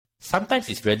sometimes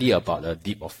it's really about a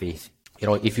leap of faith.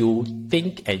 If you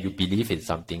think and you believe in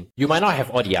something, you might not have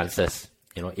all the answers.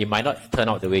 It might not turn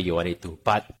out the way you want it to.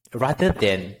 But rather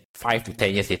than 5 to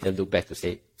 10 years later look back to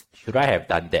say, should I have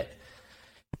done that?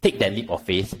 Take that leap of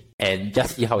faith and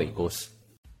just see how it goes.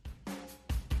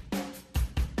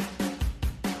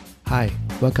 Hi,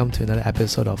 welcome to another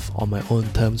episode of On My Own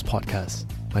Terms podcast.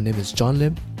 My name is John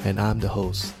Lim and I'm the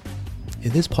host.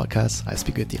 In this podcast, I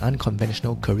speak with the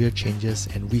unconventional career changers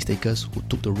and risk-takers who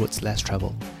took the roads less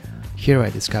traveled. Here I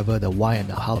discover the why and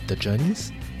the how of the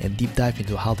journeys and deep dive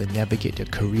into how they navigate their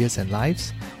careers and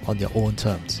lives on their own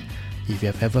terms. If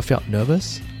you have ever felt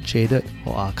nervous, jaded,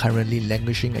 or are currently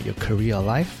languishing at your career or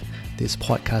life, this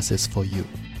podcast is for you.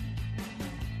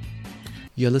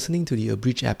 You're listening to the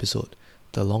abridged episode.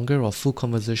 The longer or full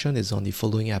conversation is on the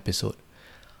following episode.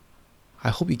 I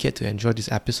hope you get to enjoy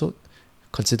this episode.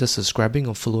 Consider subscribing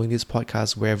or following this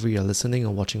podcast wherever you're listening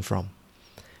or watching from.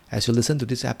 As you listen to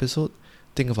this episode,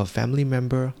 think of a family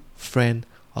member, friend,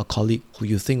 or colleague who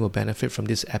you think will benefit from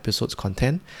this episode's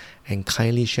content and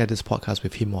kindly share this podcast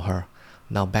with him or her.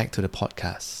 Now back to the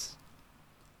podcast.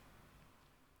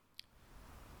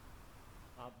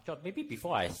 John, maybe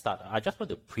before I start, I just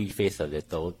want to preface a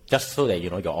little, just so that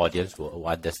your audience will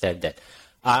understand that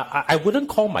I wouldn't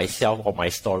call myself or my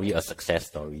story a success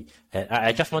story. And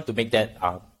I just want to make that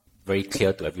very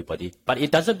clear to everybody. But it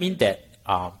doesn't mean that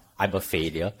I'm a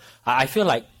failure. I feel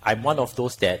like I'm one of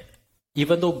those that,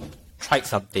 even though tried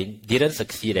something, didn't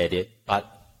succeed at it, but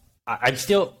I'm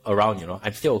still around,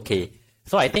 I'm still okay.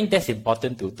 So I think that's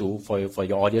important to for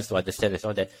your audience to understand as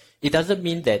well, that it doesn't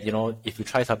mean that, if you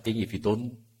try something, if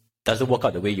you doesn't work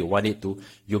out the way you want it to,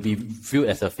 you'll be viewed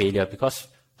as a failure. Because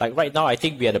like right now, I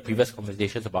think we had the previous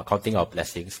conversations about counting our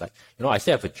blessings. Like, I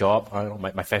still have a job,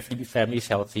 my family is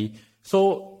healthy.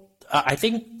 So I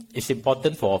think it's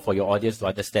important for your audience to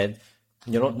understand,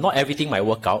 not everything might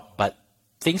work out, but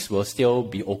things will still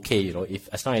be okay,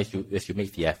 as long as you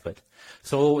make the effort.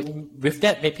 So with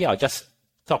that, maybe I'll just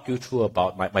talk you through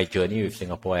about my journey with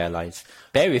Singapore Airlines.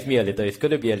 Bear with me a little. It's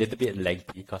going to be a little bit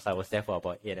lengthy because I was there for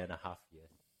about 8.5 years.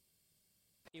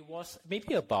 It was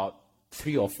maybe about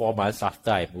 3 or 4 months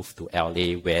after I moved to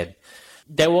LA when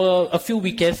there were a few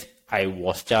weekends I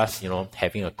was just,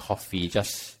 having a coffee,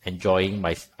 just enjoying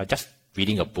just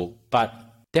reading a book. But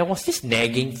there was this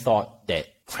nagging thought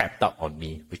that crept up on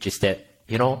me, which is that,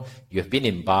 you've been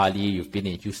in Bali, you've been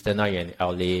in Houston, now you're in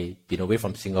LA, been away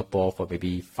from Singapore for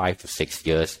maybe 5 to 6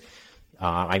 years.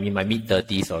 I'm in my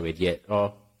mid-30s already,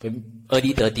 or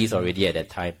early 30s already at that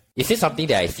time. Is this something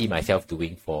that I see myself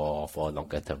doing for a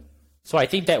longer term? So I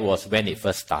think that was when it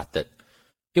first started.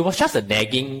 It was just a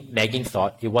nagging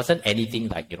thought. It wasn't anything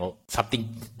like, something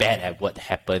bad at what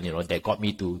happened, that got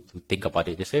me to think about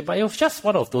it this way. But it was just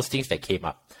one of those things that came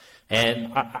up.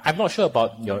 And I'm not sure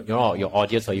about your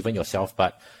audience or even yourself,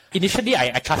 but initially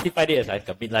I classified it as like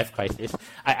a midlife crisis.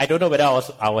 I don't know whether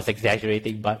I was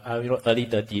exaggerating, but early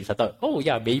 30s, I thought, oh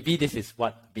yeah, maybe this is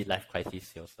what midlife crisis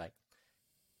feels like.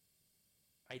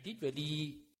 I didn't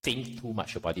really think too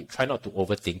much about it. Try not to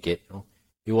overthink it.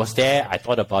 It was there. I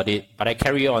thought about it, but I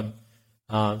carry on.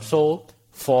 So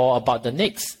for about the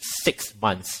next 6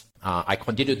 months, I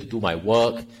continued to do my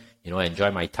work. Enjoy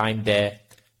my time there.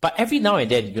 But every now and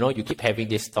then, you keep having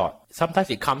this thought.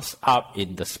 Sometimes it comes up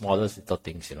in the smallest little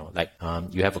things. Like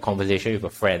you have a conversation with a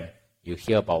friend. You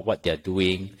hear about what they're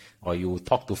doing, or you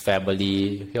talk to family.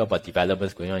 You hear about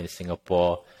developments going on in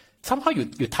Singapore. Somehow you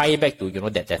tie it back to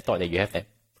that thought that you have that.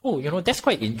 Oh, that's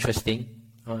quite interesting.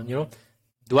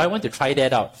 Do I want to try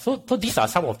that out? So these are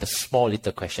some of the small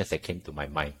little questions that came to my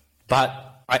mind.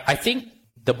 But I think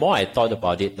the more I thought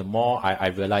about it, the more I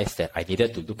realized that I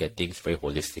needed to look at things very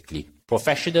holistically.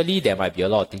 Professionally, there might be a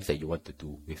lot of things that you want to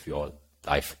do with your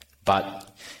life. But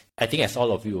I think, as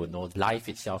all of you will know, life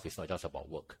itself is not just about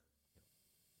work.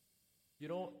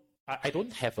 I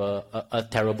don't have a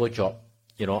terrible job.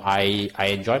 I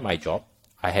enjoy my job.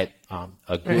 I had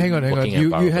a good hang on.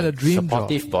 You had a dream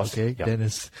supportive job, boss. okay, Yeah.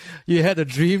 Dennis. You had a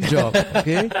dream job,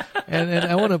 okay? and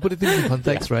I want to put it into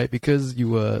context, right? Because you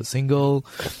were single,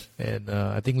 and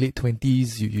I think late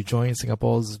 20s, you joined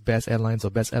Singapore's best airlines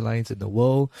or best airlines in the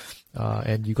world,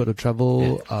 and you got to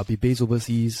travel, be based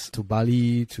overseas to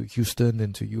Bali, to Houston,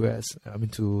 and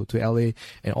to to LA,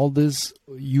 and all this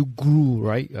you grew,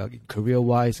 right?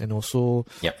 Career-wise, and also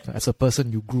as a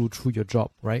person, you grew through your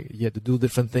job, right? You had to do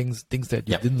different things that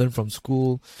you didn't learn from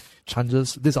school.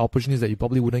 These are opportunities that you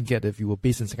probably wouldn't get if you were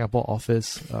based in Singapore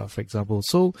office, for example.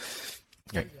 So,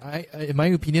 in my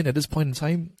opinion, at this point in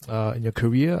time in your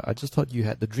career, I just thought you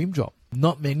had the dream job.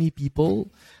 Not many people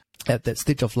at that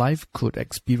stage of life could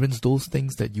experience those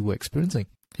things that you were experiencing.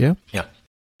 Yeah? Yeah.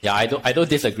 Yeah, I don't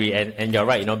disagree, and you're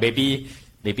right.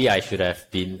 Maybe I should have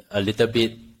been a little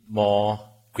bit more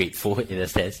grateful in a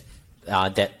sense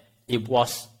that it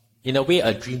was in a way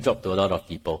a dream job to a lot of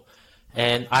people,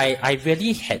 and I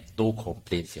really had no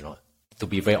complaints. To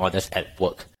be very honest, at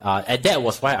work, and that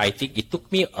was why I think it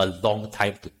took me a long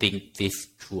time to think this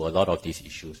through a lot of these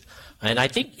issues. And I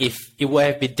think if it would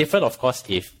have been different, of course,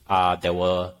 if there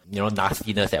were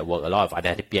nastiness at work, a lot of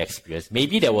unhappy experience,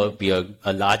 maybe there would be a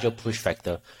larger push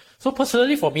factor. So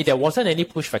personally for me, there wasn't any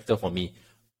push factor for me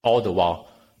all the while.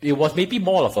 It was maybe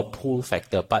more of a pull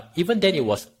factor, but even then it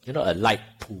was a light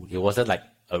pull. It wasn't like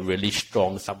a really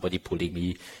strong somebody pulling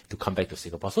me to come back to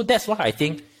Singapore. So that's why I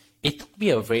think it took me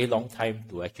a very long time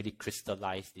to actually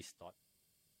crystallize this thought.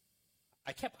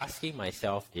 I kept asking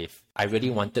myself if I really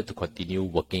wanted to continue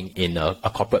working in a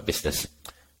corporate business.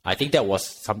 I think that was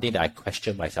something that I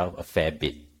questioned myself a fair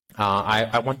bit.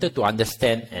 I wanted to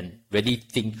understand and really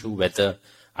think through whether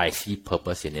I see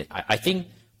purpose in it. I think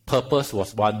purpose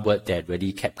was one word that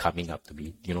really kept coming up to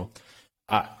me.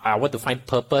 I want to find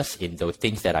purpose in the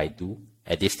things that I do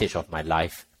at this stage of my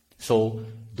life. So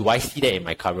do I see that in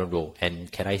my current role?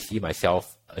 And can I see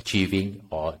myself achieving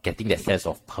or getting that sense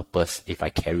of purpose if I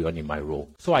carry on in my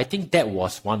role? So I think that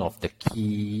was one of the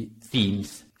key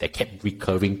themes that kept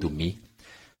recurring to me.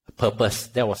 Purpose,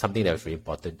 that was something that was very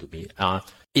important to me.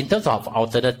 In terms of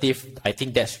alternative, I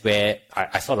think that's where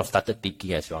I sort of started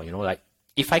thinking as well. Like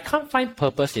if I can't find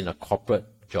purpose in a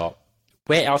corporate job,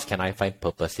 where else can I find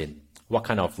purpose in? What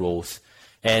kind of roles?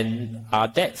 And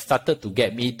that started to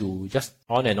get me to just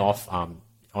on and off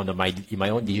in my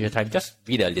own leisure time, just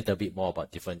read a little bit more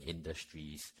about different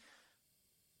industries.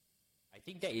 I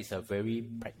think that is a very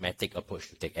pragmatic approach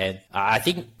to take, and I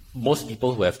think most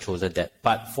people who have chosen that.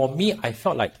 But for me, I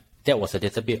felt like that was a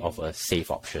little bit of a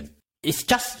safe option. It's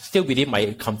just still within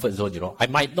my comfort zone. I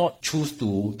might not choose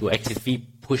to actively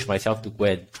push myself to go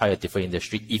and try a different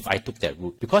industry if I took that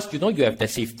route, because you have the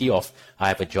safety of I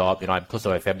have a job, I'm close to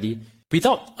my family.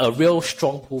 Without a real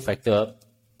strong pull factor,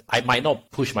 I might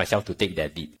not push myself to take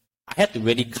that leap. I had to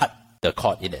really cut the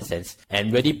cord in that sense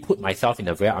and really put myself in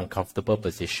a very uncomfortable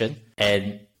position.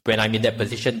 And when I'm in that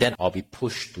position, then I'll be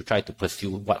pushed to try to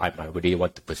pursue what I might really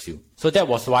want to pursue. So that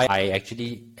was why I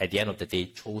actually, at the end of the day,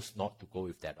 chose not to go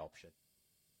with that option.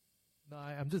 No,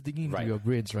 I'm just digging into your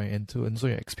brains, right, and so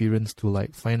your experience to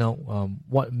find out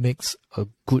what makes a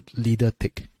good leader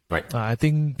tick. Right. I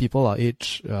think people our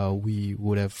age, we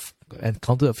would have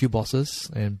encountered a few bosses,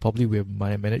 and probably we have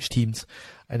managed teams.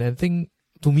 And I think,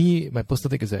 to me, my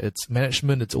personal take is that it's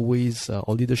management, it's always,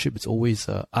 or leadership, it's always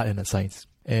art and a science.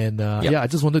 And I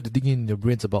just wanted to dig in your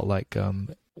brains about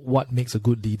what makes a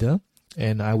good leader.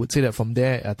 And I would say that from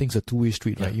there, I think it's a two-way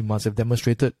street, right? You must have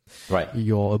demonstrated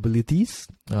your abilities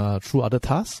through other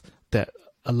tasks that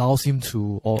allows him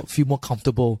to or feel more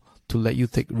comfortable to let you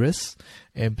take risks.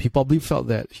 And he probably felt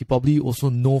that he probably also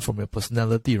know from your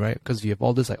personality, right? Because you have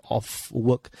all this off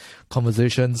work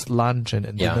conversations, lunch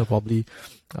and dinner probably,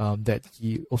 that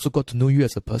he also got to know you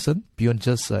as a person beyond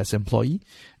just as an employee.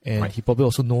 And he probably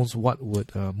also knows what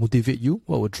would motivate you,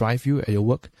 what would drive you at your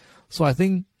work. So I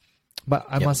think, but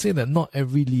I must say that not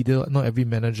every leader, not every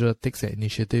manager takes that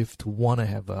initiative to want to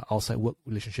have an outside work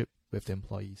relationship with the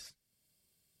employees.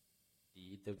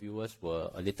 The interviewers were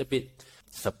a little bit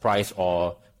surprised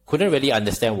or couldn't really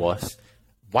understand was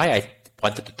why I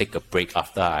wanted to take a break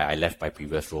after I left my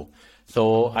previous role.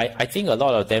 So I think a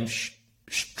lot of them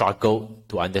struggled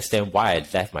to understand why I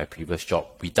left my previous job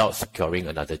without securing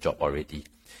another job already.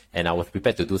 And I was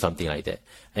prepared to do something like that.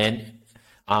 And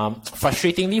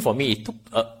frustratingly for me, it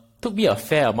took me a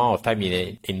fair amount of time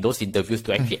in those interviews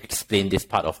to actually explain this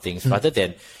part of things rather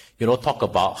than, talk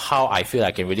about how I feel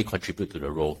I can really contribute to the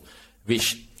role.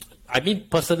 Which,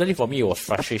 personally for me, it was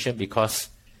frustration because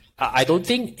I don't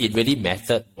think it really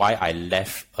mattered why I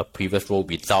left a previous role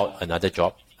without another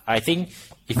job. I think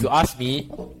if you ask me,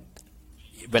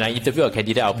 when I interview a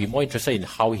candidate, I'll be more interested in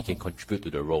how he can contribute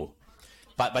to the role.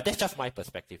 But that's just my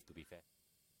perspective, to be fair.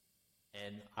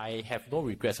 And I have no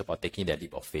regrets about taking that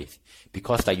leap of faith.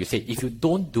 Because like you said, if you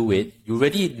don't do it, you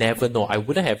really never know. I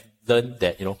wouldn't have learned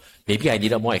that, maybe I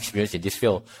needed more experience in this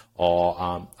field,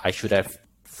 or I should have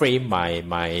frame my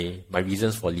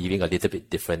reasons for leaving a little bit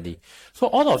differently. So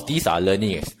all of these are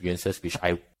learning experiences which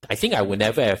I think I would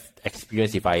never have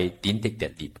experienced if I didn't take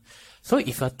that leap. So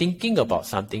if you're thinking about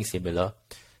something similar,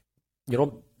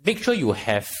 make sure you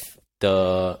have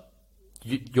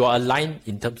you are aligned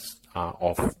in terms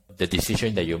of the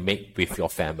decision that you make with your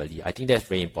family. I think that's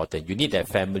very important. You need that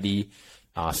family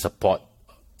support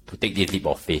to take this leap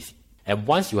of faith. And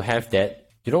once you have that,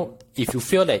 if you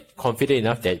feel confident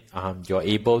enough that you're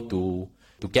able to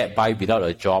to get by without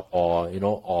a job, or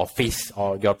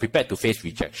or you're prepared to face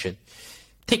rejection,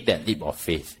 take that leap of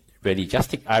faith. Really, just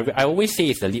take. I always say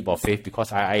it's a leap of faith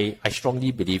because I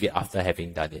strongly believe it after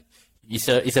having done it.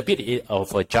 It's a bit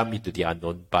of a jump into the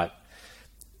unknown, but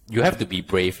you have to be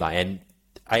brave, and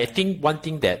I think one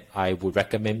thing that I would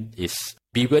recommend is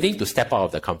be willing to step out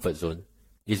of the comfort zone.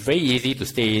 It's very easy to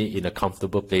stay in a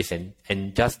comfortable place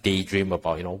and just daydream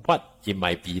about what it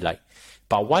might be like.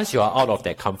 But once you are out of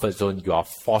that comfort zone, you are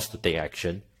forced to take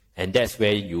action, and that's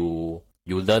where you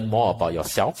learn more about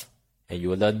yourself and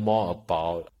you learn more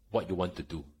about what you want to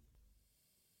do.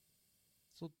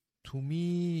 So to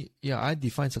me, I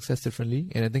define success differently,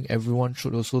 and I think everyone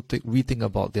should also rethink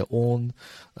about their own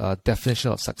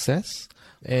definition of success.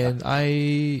 And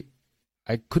I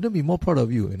couldn't be more proud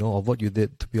of you, of what you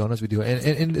did, to be honest with you.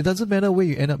 And it doesn't matter where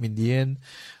you end up in the end.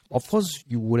 Of course,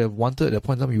 you would have wanted, at a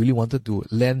point in time, you really wanted to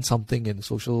land something in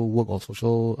social work or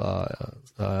social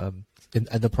in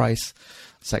enterprise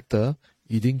sector.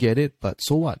 You didn't get it, but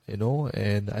so what,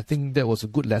 And I think that was a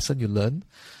good lesson you learned.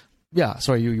 Yeah,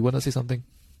 sorry, you want to say something?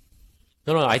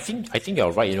 No, I think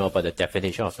you're right, about the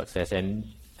definition of success, and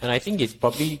I think it's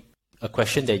probably a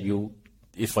question that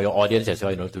is for your audience as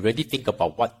well, to really think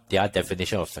about what their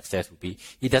definition of success would be.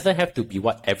 It doesn't have to be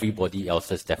what everybody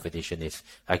else's definition is.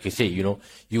 Like you say, you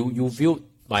viewed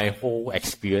my whole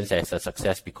experience as a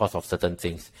success because of certain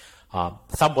things.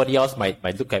 Somebody else might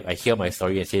hear my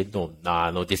story and say,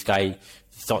 no, this guy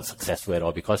is not successful at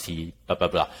all because he blah blah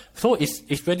blah. So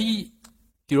it's really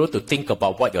to think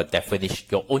about what your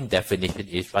own definition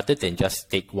is, rather than just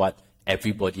take what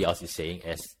everybody else is saying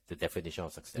as the definition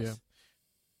of success. Yeah.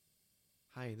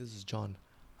 Hi, this is John.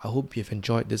 I hope you've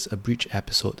enjoyed this abridged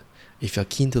episode. If you're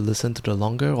keen to listen to the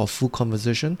longer or full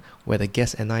conversation where the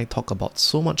guest and I talk about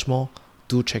so much more,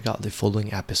 do check out the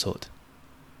following episode.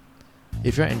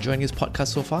 If you're enjoying this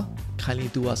podcast so far, kindly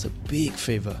do us a big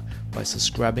favor by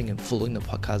subscribing and following the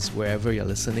podcast wherever you're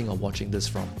listening or watching this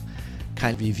from.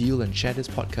 Kindly review and share this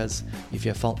podcast if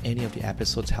you have found any of the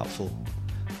episodes helpful.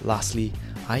 Lastly,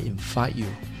 I invite you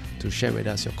to share with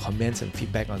us your comments and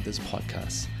feedback on this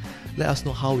podcast. Let us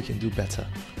know how we can do better.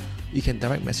 You can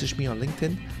direct message me on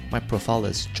LinkedIn. My profile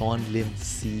is John Lim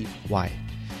CY,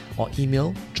 or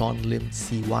email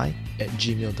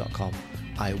johnlimcy@gmail.com.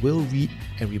 I will read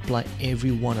and reply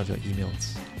every one of your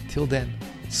emails. Till then,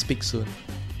 speak soon.